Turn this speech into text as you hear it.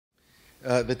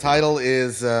The title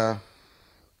is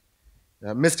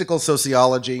Mystical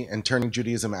Sociology and Turning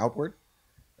Judaism Outward,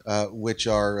 which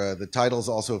are the titles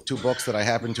also of two books that I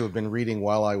happen to have been reading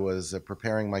while I was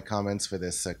preparing my comments for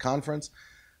this conference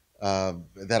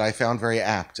that I found very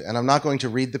apt. And I'm not going to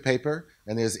read the paper,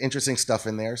 and there's interesting stuff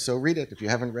in there, so read it if you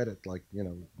haven't read it. Like, you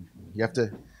know, you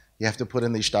have to put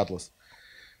in these shtadlis.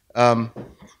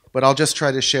 But I'll just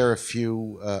try to share a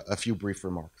few brief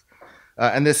remarks.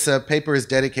 And this paper is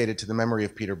dedicated to the memory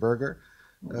of Peter Berger,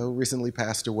 who recently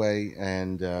passed away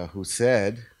and who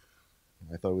said,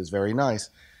 I thought it was very nice,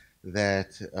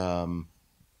 that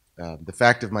the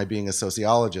fact of my being a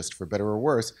sociologist, for better or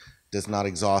worse, does not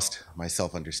exhaust my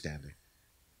self-understanding.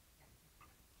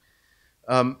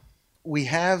 We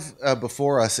have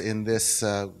before us in this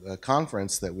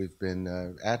conference that we've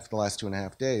been at for the last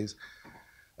 2.5 days,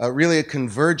 really a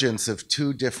convergence of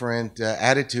two different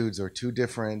attitudes or two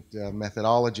different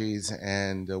methodologies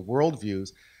and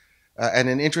worldviews, and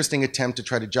an interesting attempt to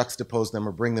try to juxtapose them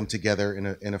or bring them together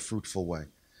in a fruitful way.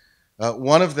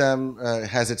 One of them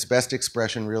has its best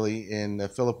expression really in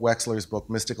Philip Wexler's book,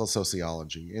 Mystical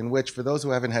Sociology, in which, for those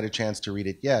who haven't had a chance to read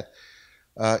it yet,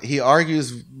 he argues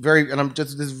very, and I'm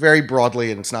just this very broadly,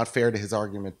 and it's not fair to his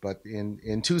argument, but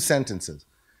in 2 sentences,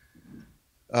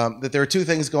 that there are 2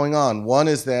 things going on. One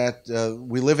is that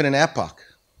we live in an epoch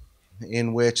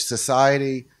in which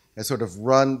society has sort of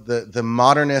run, the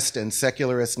modernist and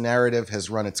secularist narrative has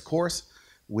run its course.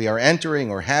 We are entering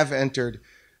or have entered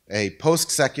a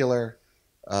post-secular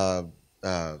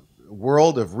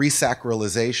world of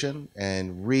resacralization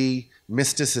and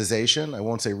re-mysticization. I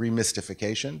won't say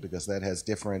remystification because that has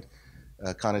different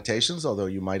connotations, although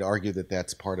you might argue that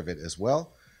that's part of it as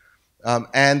well.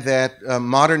 And that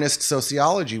modernist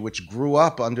sociology, which grew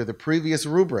up under the previous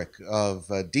rubric of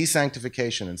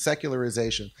desanctification and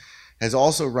secularization, has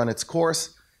also run its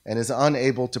course and is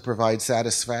unable to provide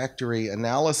satisfactory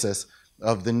analysis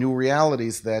of the new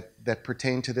realities that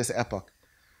pertain to this epoch.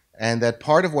 And that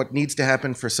part of what needs to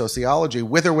happen for sociology,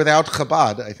 with or without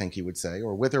Chabad, I think he would say,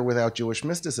 or with or without Jewish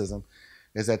mysticism,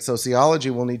 is that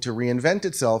sociology will need to reinvent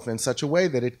itself in such a way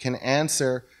that it can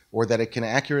answer or that it can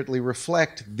accurately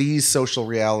reflect these social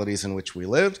realities in which we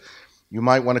lived. You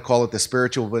might want to call it the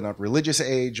spiritual but not religious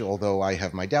age, although I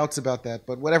have my doubts about that.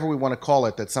 But whatever we want to call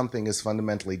it, that something is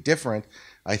fundamentally different,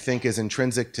 I think is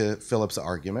intrinsic to Philip's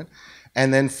argument.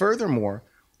 And then furthermore,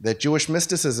 that Jewish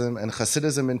mysticism and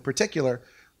Hasidism in particular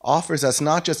offers us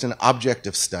not just an object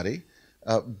of study,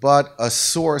 but a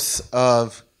source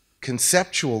of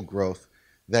conceptual growth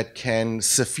that can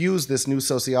suffuse this new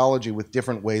sociology with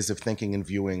different ways of thinking and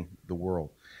viewing the world.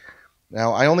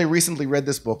 Now, I only recently read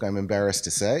this book, I'm embarrassed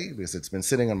to say, because it's been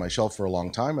sitting on my shelf for a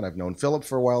long time, and I've known Philip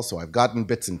for a while, so I've gotten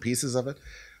bits and pieces of it.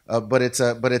 But it's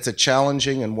a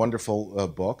challenging and wonderful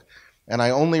book. And I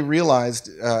only realized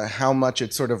how much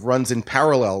it sort of runs in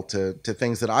parallel to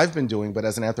things that I've been doing, but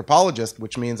as an anthropologist,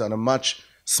 which means on a much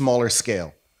smaller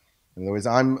scale. In other words,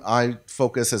 I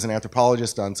focus as an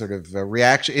anthropologist on sort of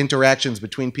interactions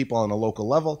between people on a local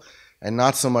level, and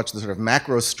not so much the sort of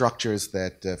macro structures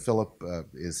that Philip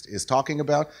is talking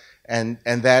about, and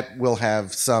that will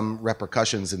have some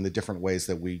repercussions in the different ways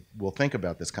that we will think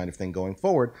about this kind of thing going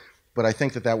forward. But I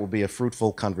think that will be a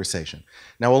fruitful conversation.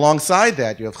 Now, alongside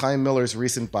that, you have Chaim Miller's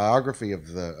recent biography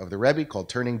of the Rebbe called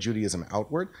Turning Judaism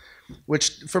Outward,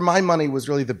 which, for my money, was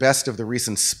really the best of the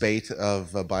recent spate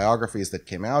of biographies that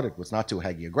came out. It was not too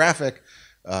hagiographic.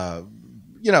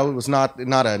 You know, it was not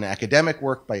an academic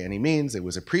work by any means. It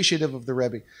was appreciative of the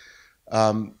Rebbe.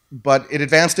 But it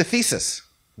advanced a thesis,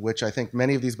 which I think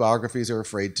many of these biographies are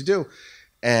afraid to do.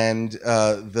 And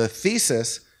the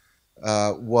thesis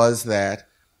was that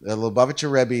the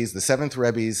Lubavitcher Rebbe's, the 7th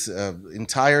Rebbe's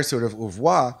entire sort of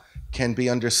oeuvre can be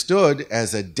understood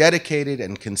as a dedicated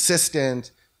and consistent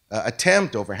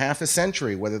attempt over half a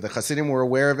century, whether the Hasidim were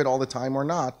aware of it all the time or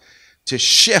not, to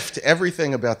shift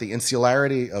everything about the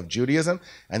insularity of Judaism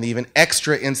and the even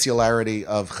extra insularity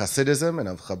of Hasidism and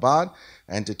of Chabad,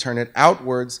 and to turn it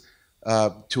outwards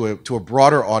to a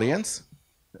broader audience,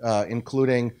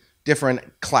 including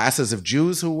different classes of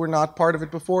Jews who were not part of it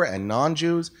before, and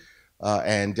non-Jews,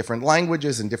 and different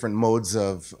languages and different modes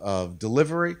of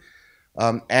delivery.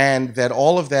 And that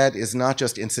all of that is not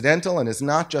just incidental and is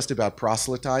not just about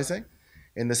proselytizing,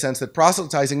 in the sense that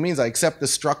proselytizing means I accept the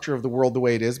structure of the world the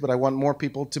way it is, but I want more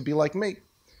people to be like me.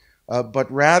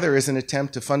 But rather is an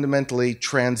attempt to fundamentally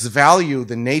transvalue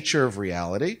the nature of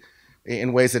reality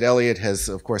in ways that Eliot has,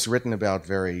 of course, written about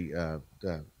very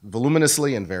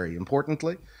voluminously and very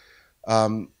importantly.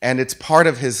 And it's part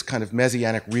of his kind of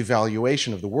messianic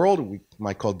revaluation of the world. We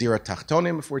might call Dira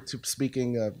Tachtonim if we're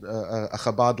speaking a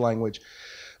Chabad language.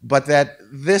 but that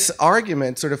this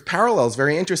argument sort of parallels,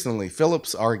 very interestingly,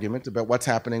 Philip's argument about what's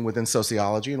happening within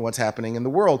sociology and what's happening in the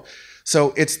world.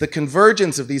 So it's the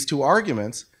convergence of these two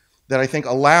arguments that I think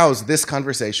allows this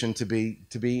conversation to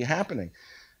be happening.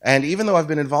 And even though I've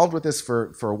been involved with this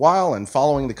for a while and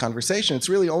following the conversation, it's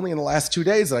really only in the last 2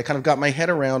 days that I kind of got my head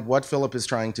around what Philip is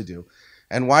trying to do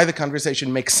and why the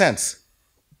conversation makes sense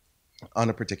on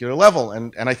a particular level.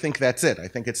 And I think that's it. I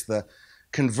think it's the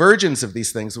convergence of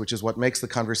these things which is what makes the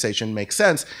conversation make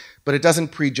sense, but it doesn't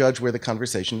prejudge where the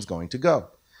conversation is going to go.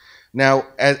 Now,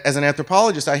 as an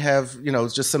anthropologist, I have,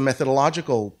 just some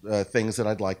methodological things that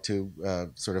I'd like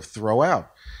to sort of throw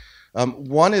out.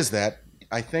 One is that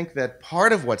I think that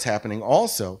part of what's happening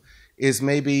also is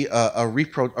maybe a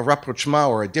rapprochement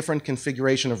or a different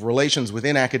configuration of relations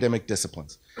within academic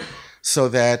disciplines. So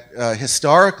that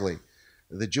historically,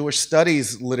 the Jewish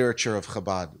studies literature of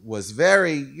Chabad was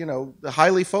very,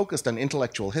 highly focused on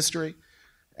intellectual history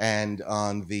and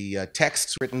on the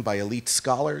texts written by elite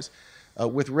scholars,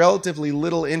 with relatively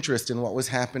little interest in what was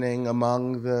happening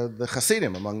among the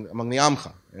Hasidim, among the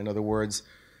Amcha. In other words,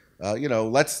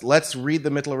 let's read the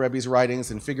Mittler Rebbe's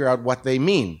writings and figure out what they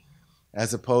mean,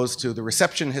 as opposed to the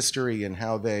reception history and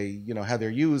how they're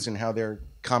used and how they're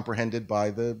comprehended by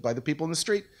the people in the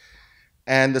street.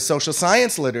 And the social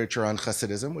science literature on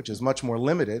Hasidism, which is much more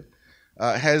limited,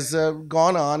 has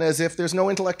gone on as if there's no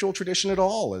intellectual tradition at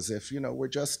all, as if we're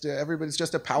just everybody's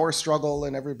just a power struggle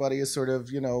and everybody is sort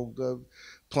of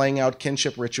playing out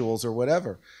kinship rituals or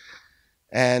whatever.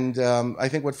 And I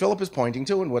think what Philip is pointing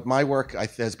to, and what my work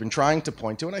has been trying to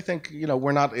point to, and I think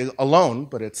we're not alone,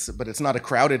 but it's not a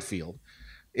crowded field,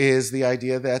 is the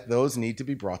idea that those need to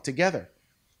be brought together,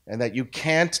 and that you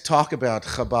can't talk about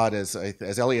Chabad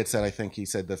as Eliot said. I think he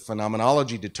said the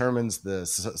phenomenology determines the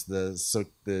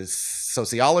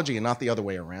sociology, and not the other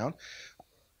way around.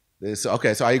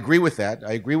 Okay, so I agree with that.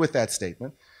 I agree with that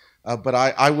statement. But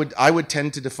I would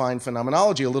tend to define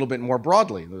phenomenology a little bit more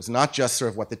broadly. It was not just sort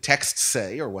of what the texts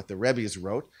say or what the Rebbe's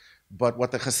wrote, but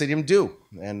what the Hasidim do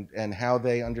and how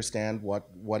they understand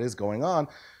what is going on,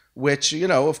 which,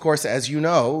 of course, as you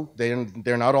know,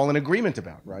 they're not all in agreement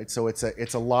about, right? So it's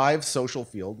a live social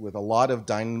field with a lot of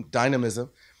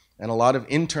dynamism and a lot of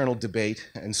internal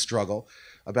debate and struggle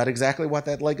about exactly what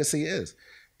that legacy is.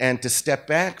 And to step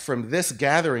back from this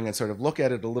gathering and sort of look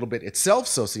at it a little bit itself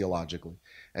sociologically,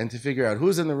 and to figure out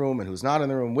who's in the room and who's not in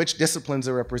the room, which disciplines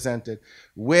are represented,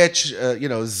 which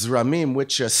zramim,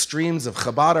 which streams of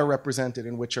Chabad are represented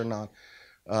and which are not.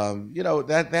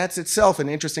 That's itself an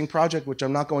interesting project, which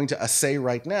I'm not going to essay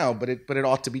right now, but it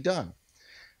ought to be done.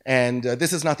 And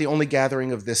this is not the only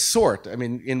gathering of this sort. I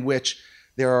mean, in which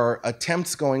there are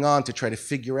attempts going on to try to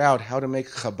figure out how to make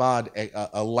Chabad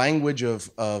a language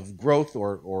of growth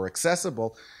or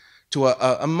accessible to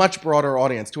a much broader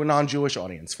audience, to a non-Jewish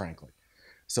audience, frankly.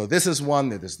 So this is one.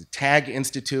 There's the Tam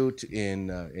Institute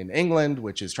in England,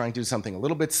 which is trying to do something a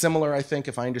little bit similar, I think,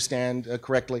 if I understand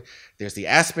correctly. There's the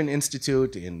Aspen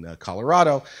Institute in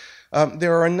Colorado.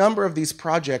 There are a number of these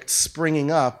projects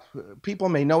springing up. People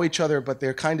may know each other, but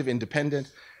they're kind of independent.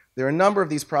 There are a number of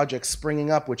these projects springing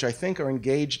up, which I think are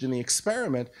engaged in the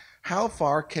experiment. How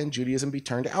far can Judaism be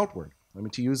turned outward? I mean,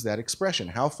 to use that expression,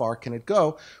 how far can it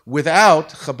go without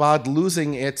Chabad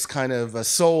losing its kind of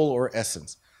soul or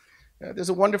essence? There's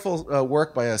a wonderful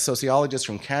work by a sociologist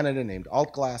from Canada named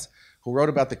Altglass, who wrote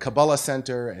about the Kabbalah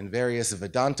Center and various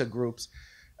Vedanta groups,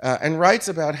 and writes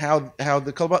about how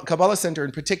the Kabbalah Center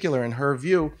in particular, in her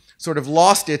view, sort of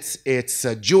lost its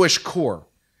Jewish core,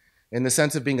 in the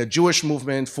sense of being a Jewish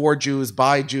movement for Jews,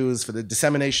 by Jews, for the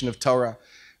dissemination of Torah,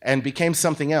 and became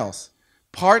something else,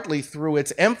 partly through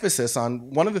its emphasis on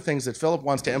one of the things that Philip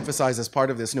wants to emphasize as part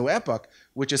of this new epoch,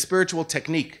 which is spiritual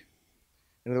technique.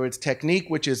 In other words, technique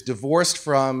which is divorced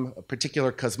from a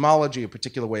particular cosmology, a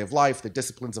particular way of life, the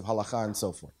disciplines of halakha, and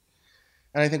so forth.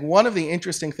 And I think one of the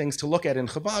interesting things to look at in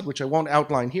Chabad, which I won't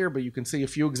outline here, but you can see a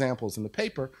few examples in the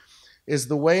paper, is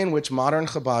the way in which modern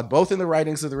Chabad, both in the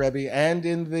writings of the Rebbe and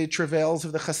in the travails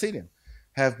of the Hasidim,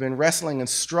 have been wrestling and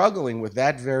struggling with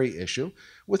that very issue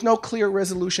with no clear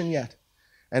resolution yet.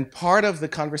 And part of the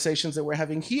conversations that we're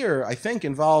having here, I think,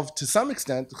 involve, to some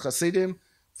extent, Hasidim,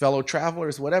 fellow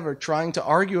travelers, whatever, trying to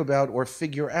argue about or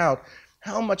figure out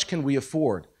how much can we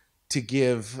afford to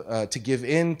give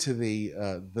in to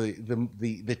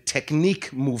the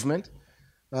technique movement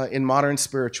in modern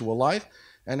spiritual life,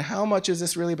 and how much is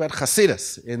this really about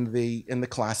Hasidus in the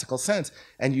classical sense?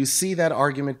 And you see that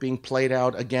argument being played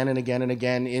out again and again and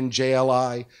again in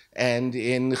JLI and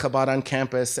in Chabad on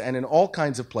campus and in all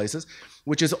kinds of places,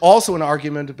 which is also an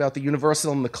argument about the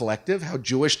universal and the collective. How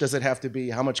Jewish does it have to be?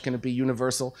 How much can it be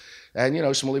universal? And,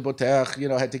 Shmuley Botech, you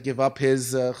had to give up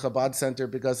his Chabad center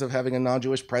because of having a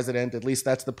non-Jewish president. At least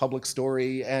that's the public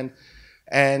story. And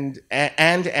you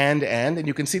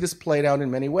can see this played out in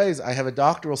many ways. I had a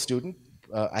doctoral student,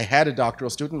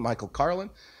 Michael Carlin,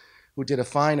 who did a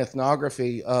fine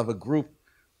ethnography of a group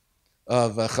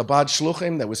of Chabad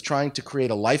shluchim that was trying to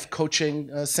create a life coaching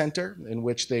center in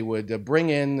which they would bring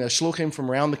in shluchim from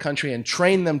around the country and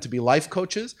train them to be life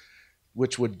coaches,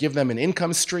 which would give them an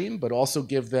income stream, but also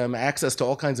give them access to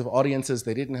all kinds of audiences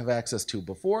they didn't have access to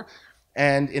before.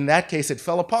 And in that case, it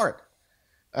fell apart.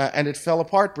 And it fell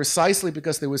apart precisely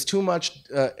because there was too much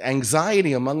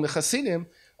anxiety among the Hasidim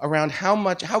around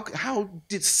how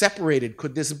separated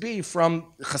could this be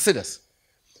from Hasidus.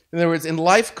 In other words, in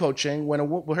life coaching, when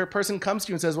a person comes to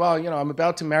you and says, well, I'm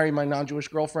about to marry my non-Jewish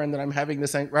girlfriend and I'm having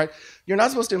this, right? You're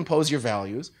not supposed to impose your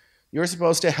values. You're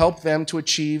supposed to help them to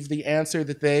achieve the answer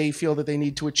that they feel that they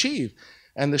need to achieve.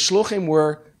 And the shluchim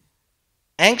were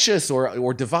anxious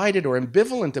or divided or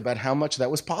ambivalent about how much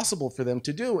that was possible for them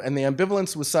to do. And the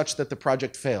ambivalence was such that the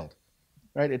project failed,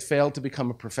 right? It failed to become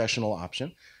a professional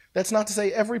option. That's not to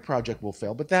say every project will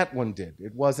fail, but that one did.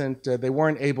 It wasn't, they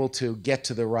weren't able to get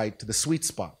to the sweet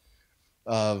spot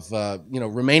of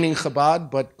remaining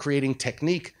Chabad, but creating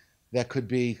technique that could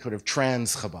be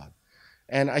trans Chabad.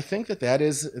 And I think that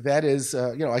is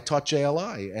I taught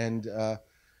JLI, and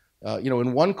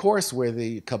in one course where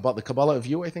the Kabbalah of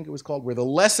You, I think it was called, where the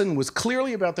lesson was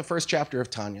clearly about the first chapter of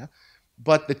Tanya,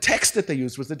 but the text that they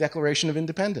used was the Declaration of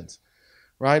Independence,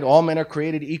 right? All men are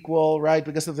created equal, right,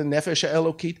 because of the Nefesh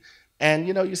Elokit. And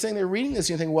you're saying they're reading this,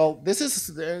 and you think, well, this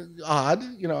is odd.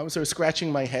 I'm sort of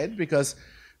scratching my head because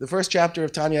the first chapter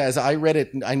of Tanya, as I read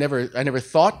it, I never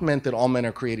thought meant that all men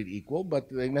are created equal, but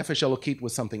the Nefesh Elokit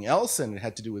was something else, and it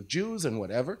had to do with Jews and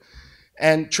whatever,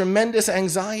 and tremendous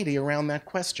anxiety around that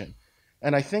question.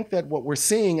 And I think that what we're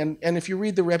seeing, and if you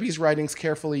read the Rebbe's writings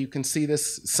carefully, you can see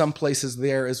this some places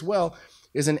there as well,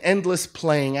 is an endless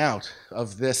playing out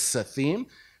of this theme.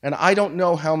 And I don't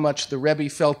know how much the Rebbe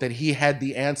felt that he had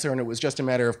the answer and it was just a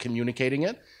matter of communicating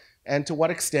it, and to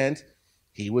what extent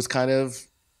he was kind of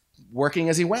working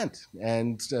as he went,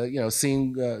 and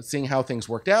seeing how things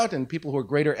worked out. And people who are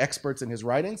greater experts in his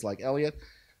writings, like Eliot,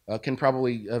 can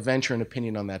probably venture an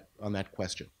opinion on that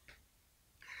question.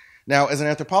 Now, as an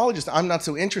anthropologist, I'm not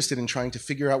so interested in trying to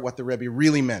figure out what the Rebbe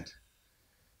really meant.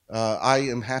 I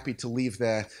am happy to leave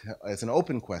that as an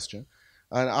open question,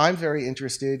 and I'm very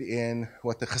interested in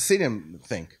what the Hasidim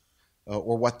think,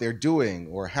 or what they're doing,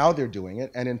 or how they're doing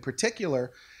it, and in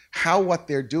particular, how what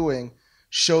they're doing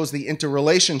shows the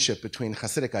interrelationship between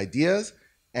Hasidic ideas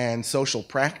and social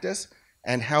practice,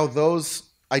 and how those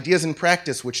ideas and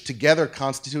practice, which together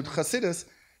constitute Hasidus,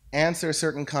 answer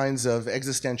certain kinds of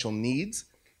existential needs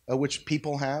which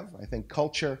people have. I think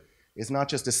culture is not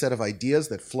just a set of ideas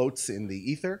that floats in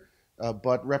the ether,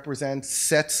 but represents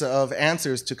sets of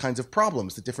answers to kinds of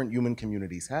problems that different human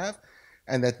communities have,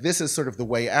 and that this is sort of the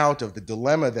way out of the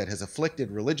dilemma that has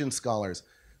afflicted religion scholars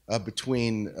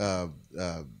between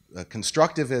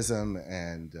constructivism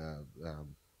and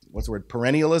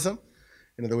perennialism.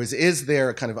 In other words, is there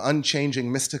a kind of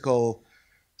unchanging mystical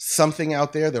something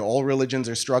out there that all religions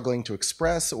are struggling to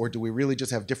express, or do we really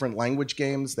just have different language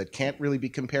games that can't really be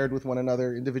compared with one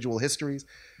another, individual histories?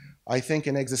 I think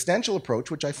an existential approach,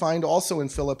 which I find also in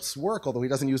Philip's work, although he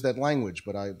doesn't use that language,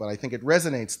 but I think it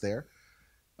resonates there,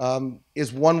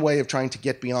 is one way of trying to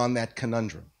get beyond that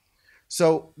conundrum.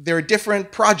 So there are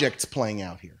different projects playing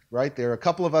out here, right? There are a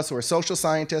couple of us who are social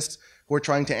scientists who are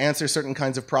trying to answer certain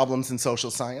kinds of problems in social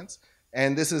science.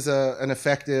 And this is an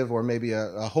effective or maybe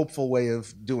a hopeful way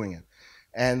of doing it.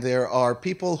 And there are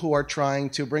people who are trying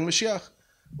to bring Mashiach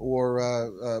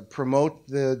or promote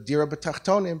the Dira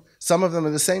B'Tachtonim. Some of them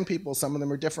are the same people, some of them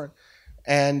are different.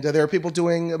 And there are people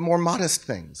doing more modest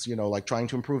things, like trying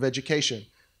to improve education,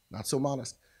 not so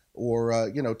modest,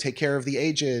 or take care of the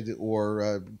aged,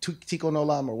 or Tikkun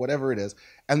Olam, or whatever it is.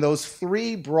 And those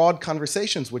three broad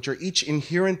conversations, which are each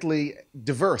inherently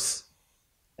diverse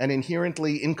and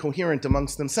inherently incoherent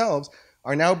amongst themselves,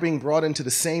 are now being brought into the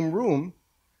same room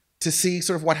to see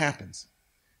sort of what happens.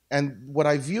 And what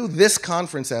I view this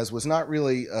conference as was not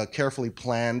really a carefully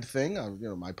planned thing.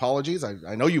 My apologies.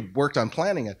 I know you worked on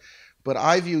planning it, but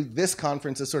I view this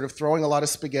conference as sort of throwing a lot of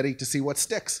spaghetti to see what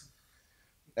sticks.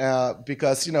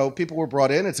 because, people were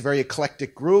brought in. It's a very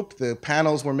eclectic group. The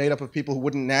panels were made up of people who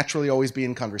wouldn't naturally always be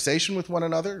in conversation with one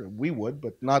another. We would,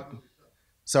 but not.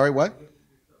 Sorry, what?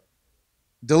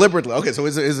 Deliberately. Okay, so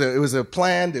it was a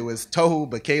planned. It was tohu,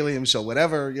 bakalium, shall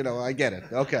whatever. I get it.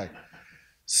 Okay.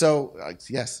 So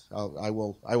yes, I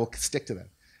will stick to that.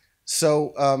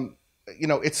 So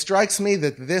it strikes me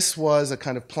that this was a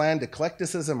kind of planned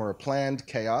eclecticism or a planned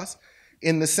chaos,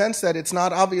 in the sense that it's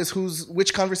not obvious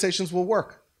which conversations will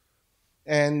work,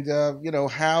 and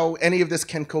how any of this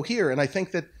can cohere. And I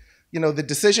think that the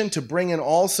decision to bring in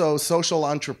also social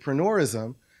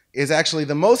entrepreneurism is actually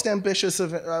the most ambitious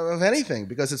of anything,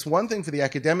 because it's one thing for the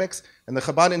academics and the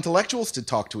Chabad intellectuals to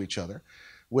talk to each other,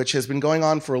 which has been going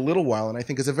on for a little while, and I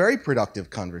think is a very productive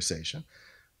conversation.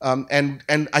 And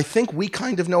I think we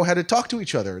kind of know how to talk to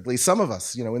each other, at least some of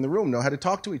us, in the room know how to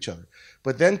talk to each other.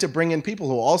 But then to bring in people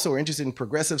who also are interested in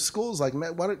progressive schools, like,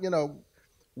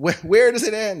 where does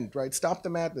it end, right? Stop the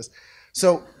madness.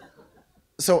 So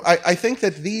I think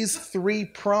that these three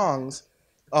prongs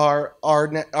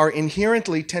are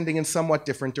inherently tending in somewhat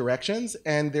different directions,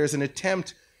 and there's an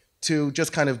attempt to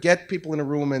just kind of get people in a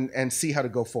room and see how to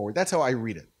go forward. That's how I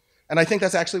read it. And I think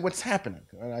that's actually what's happening.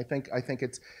 And I think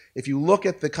it's, if you look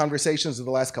at the conversations of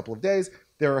the last couple of days,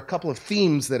 there are a couple of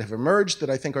themes that have emerged that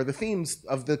I think are the themes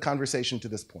of the conversation to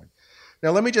this point.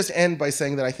 Now, let me just end by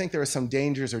saying that I think there are some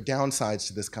dangers or downsides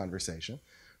to this conversation,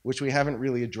 which we haven't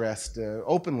really addressed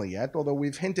openly yet, although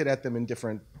we've hinted at them in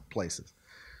different places.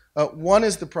 One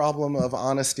is the problem of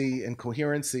honesty and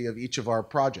coherency of each of our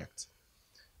projects,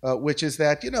 which is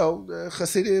that,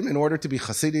 Hasidim, in order to be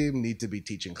Hasidim, need to be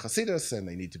teaching Hasidus, and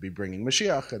they need to be bringing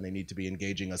Mashiach, and they need to be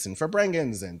engaging us in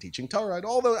Farbrengens and teaching Torah,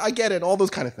 and I get it, all those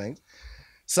kind of things,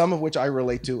 some of which I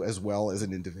relate to as well as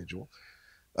an individual.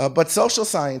 But social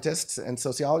scientists and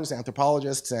sociologists,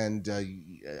 anthropologists, and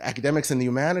academics in the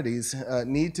humanities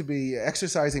need to be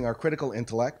exercising our critical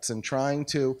intellects and trying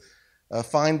to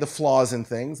find the flaws in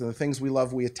things, and the things we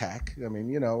love we attack,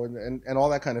 and all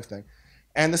that kind of thing.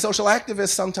 And the social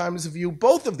activists sometimes view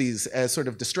both of these as sort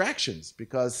of distractions,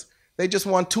 because they just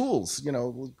want tools,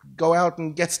 go out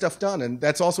and get stuff done. And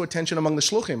that's also a tension among the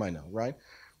shluchim, I know, right?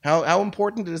 How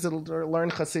important is it to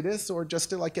learn Hasidus, or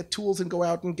just to get tools and go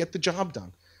out and get the job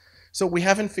done? So we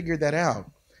haven't figured that out.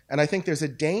 And I think there's a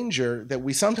danger that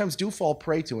we sometimes do fall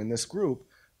prey to in this group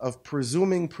of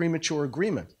presuming premature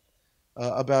agreement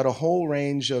about a whole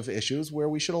range of issues where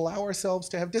we should allow ourselves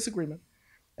to have disagreement.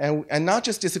 And not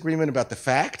just disagreement about the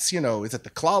facts, is it the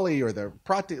klali or the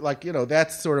prati,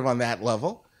 that's sort of on that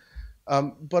level,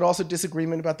 but also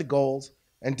disagreement about the goals,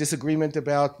 and disagreement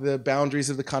about the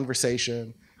boundaries of the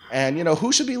conversation, and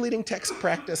who should be leading text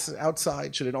practice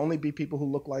outside. Should it only be people who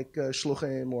look like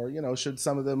shluchim, or should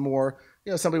some of them more,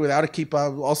 somebody without a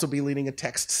kippah also be leading a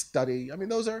text study? I mean,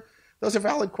 those are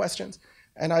valid questions.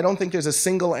 And I don't think there's a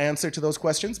single answer to those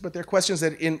questions, but they're questions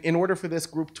that in order for this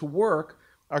group to work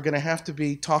are going to have to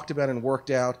be talked about and worked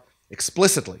out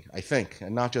explicitly, I think,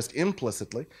 and not just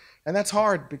implicitly. And that's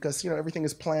hard because everything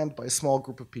is planned by a small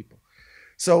group of people.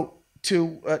 So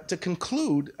to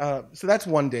conclude, so that's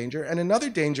one danger. And another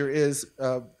danger is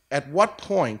at what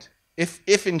point,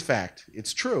 if in fact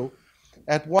it's true,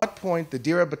 at what point the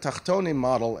Dira B'Tachtonim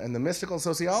model and the mystical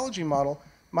sociology model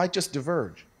might just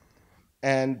diverge.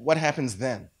 And what happens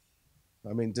then?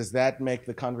 I mean, does that make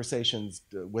the conversations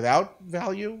without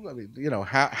value? I mean,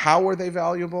 how are they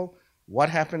valuable? What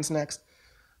happens next?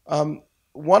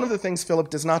 One of the things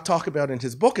Philip does not talk about in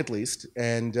his book, at least,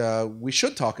 and we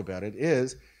should talk about it,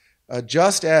 is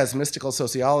just as mystical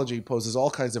sociology poses all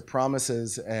kinds of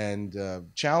promises and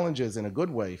challenges in a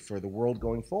good way for the world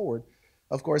going forward,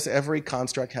 of course, every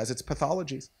construct has its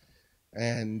pathologies.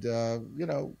 And,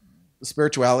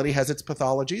 spirituality has its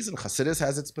pathologies, and Hasidus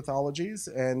has its pathologies,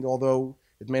 and although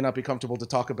it may not be comfortable to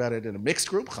talk about it in a mixed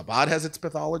group, Chabad has its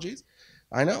pathologies.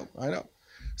 I know.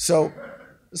 So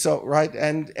right,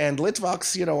 and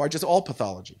Litvaks, are just all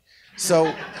pathology.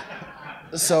 So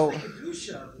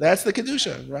that's the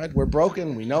Kedusha, right? We're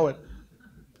broken, we know it.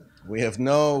 We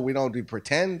don't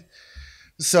pretend.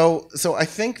 So I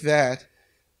think that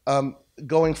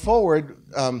going forward,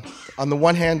 on the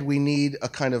one hand, we need a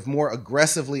kind of more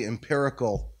aggressively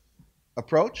empirical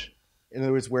approach. In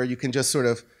other words, where you can just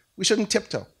we shouldn't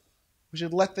tiptoe. We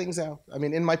should let things out. I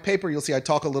mean, in my paper, you'll see I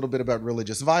talk a little bit about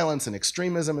religious violence, and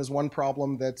extremism is one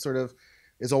problem that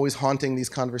is always haunting these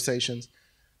conversations.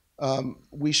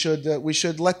 We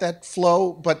should let that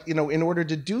flow, but in order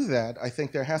to do that, I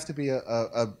think there has to be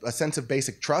a sense of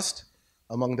basic trust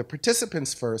among the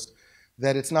participants first,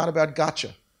 that it's not about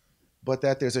gotcha. but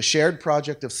that there's a shared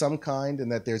project of some kind,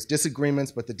 and that there's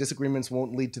disagreements, but the disagreements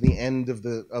won't lead to the end of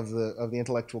the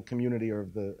intellectual community or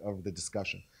of the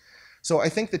discussion. So I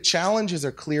think the challenges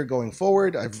are clear going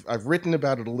forward. I've written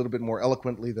about it a little bit more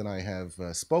eloquently than I have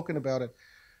spoken about it,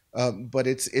 but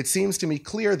it seems to me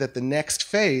clear that the next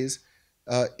phase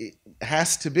it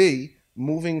has to be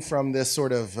moving from this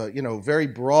sort of very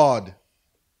broad,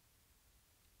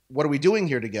 what are we doing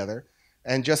here together,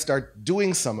 and just start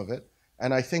doing some of it.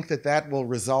 And I think that that will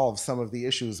resolve some of the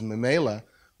issues, memela,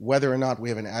 whether or not we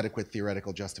have an adequate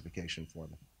theoretical justification for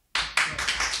them.